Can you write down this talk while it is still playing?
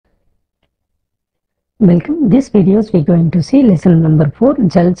Welcome. This videos we going to see lesson number 4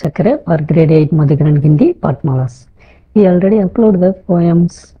 Jal Chakkar for grade 8 Madhikaran Hindi Patmalas. We already upload the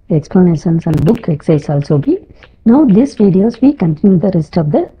poems, explanations and book exercise also be. Now this videos we continue the rest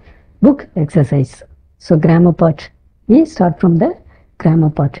of the book exercise. So grammar part. We start from the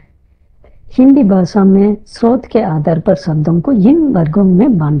grammar part. Hindi भाषा में स्रोत के आधार पर शब्दों को इन वर्गों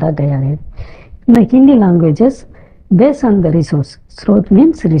में बांटा गया है. In the Hindi languages, based on the resource, स्रोत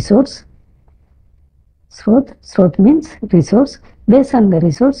means resource. Sroth means resource. Based on the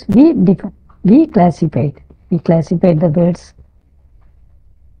resource, we classified the words.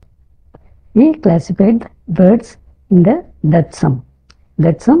 We classified words in the Datsam.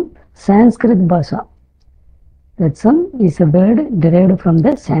 Datsam, Sanskrit Bhasha. Datsam is a word derived from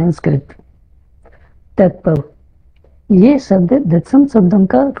the Sanskrit. तत्पव ये शब्द दत्सम शब्दों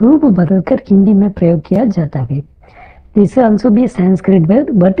का रूप बदलकर हिंदी में प्रयोग किया जाता है. This also be a Sanskrit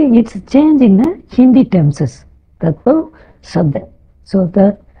word, but it's changed in Hindi terms. Tatpav Shabd. So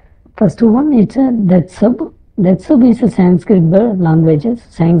the first one is Datsab. Datsab is a Sanskrit word, languages,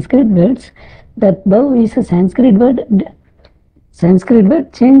 Sanskrit words. Tatpav is a Sanskrit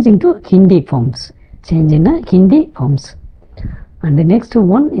word changed into Hindi forms. Change in Hindi forms. And the next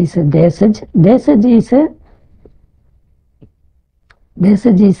one is Desaj.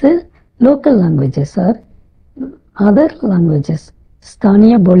 Desaj is a local languages or other languages,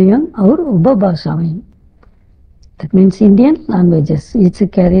 स्थानीय बोलियां और उपभाषाएं. That means Indian languages. It's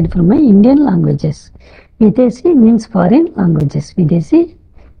carried from Indian languages. Videsi means foreign languages. Videsi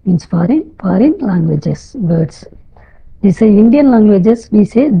means foreign languages words. These are Indian languages. We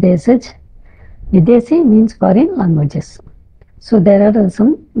say Desaj. Videsi means foreign languages. So there are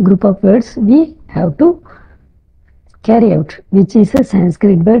some group of words we have to carry out, which is a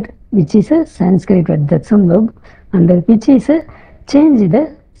Sanskrit word, that's some verb, and which is a change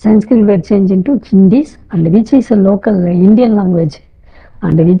the Sanskrit word change into Hindis, and which is a local Indian language,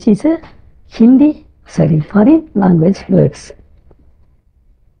 and which is a foreign language words.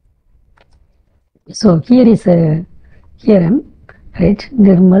 So here is a theorem, right?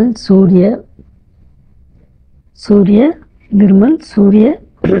 Nirmal Surya, Nirmal Surya.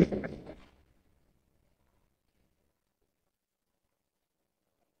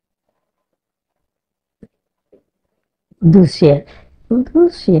 Dusya,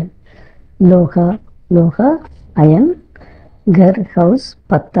 Loha, iron, Ghar, house,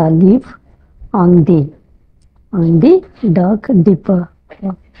 Patta, leaf, Andi, dog, dipper,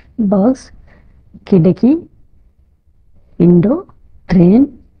 box, Kidaki, window,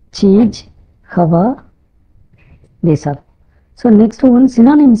 train, cheese, Hava. These are. So next one,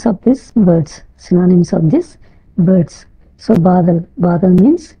 synonyms of these words. So Badal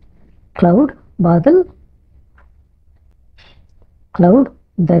means cloud, cloud,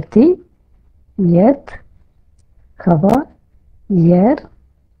 Dharti, earth, Hava, air,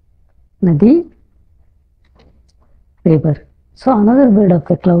 Nadi, river. So another word of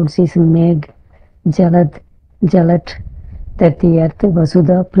the clouds is Megh, Jalat, Dharti, earth,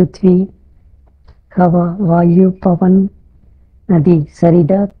 Vasudha, Prithvi, Hava, Vayu, Pavan, Nadi,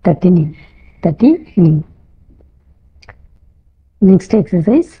 Sarida, Tatini. Next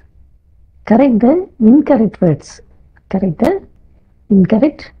exercise, correct the incorrect words. Correct the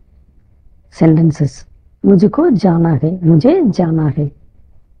incorrect sentences. मुझको जाना है, मुझे जाना है.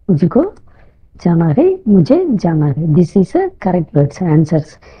 मुझको जाना है, मुझे जाना है. This is a correct words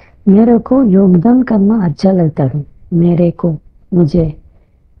answers. मेरे को योगदान करना अच्छा लगता है. मेरे को, मुझे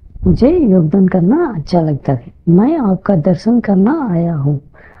योगदान करना अच्छा लगता है. मैं आपका दर्शन करना आया हूँ.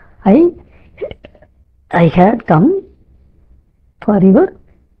 I had come for your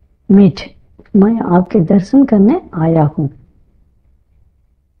meet. मैं आपके दर्शन करने आया हूँ.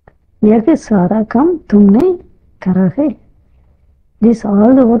 यह सारा काम तुमने करा है. This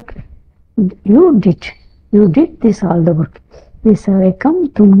all the work you did. This all the work. ये सारे काम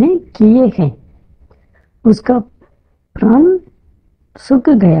तुमने किए हैं. उसका प्राण सूख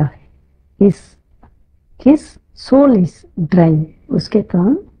गया है. His soul is dry. उसके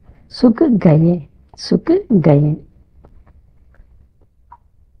प्राण सूख गए.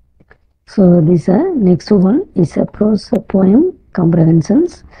 So this next one is a prose poem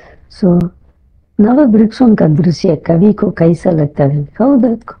comprehensions. So नव वृक्षों का दृश्य कवि को कैसा लगता है? How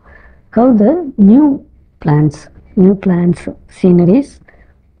the new plants sceneries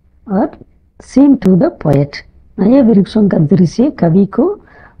are seen to the poet. नए वृक्षों का दृश्य कवि को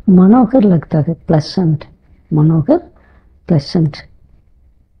मनोहर लगता है.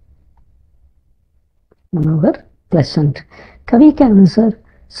 pleasant. कवि के अनुसार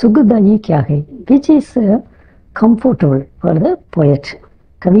सुखदायी क्या है? Which is comfortable for the poet.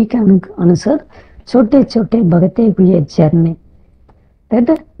 कवि के अनुसार छोटे छोटे बहते हुए झरने, that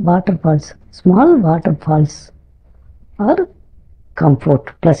waterfalls, small waterfalls are comfort,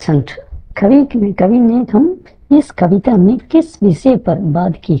 pleasant. कवि ने हम इस कविता में किस विषय पर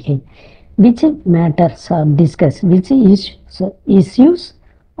बात की है? Which matters are discussed, which issues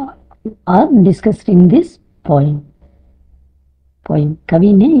are discussed in this poem.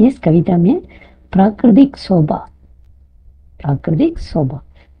 कवि ने इस कविता में प्राकृतिक शोभा,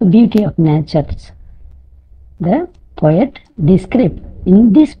 beauty of nature, the poet described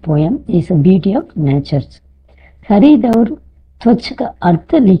in this poem is a beauty of nature. खरीद और स्वच्छ का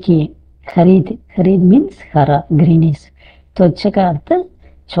अर्थ लिखिए. खरीद मीन्स हरा, ग्रीनिश. स्वच्छ का अर्थ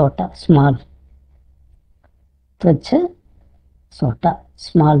छोटा, स्मॉल. स्वच्छ, छोटा,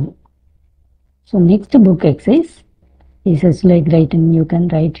 small. So next book exercise is like writing. You can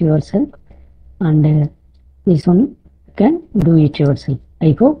write yourself, and this one you can do it yourself.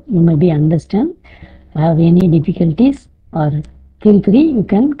 I hope you maybe understand. Have any difficulties or feel free, you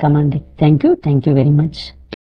can comment it. Thank you very much.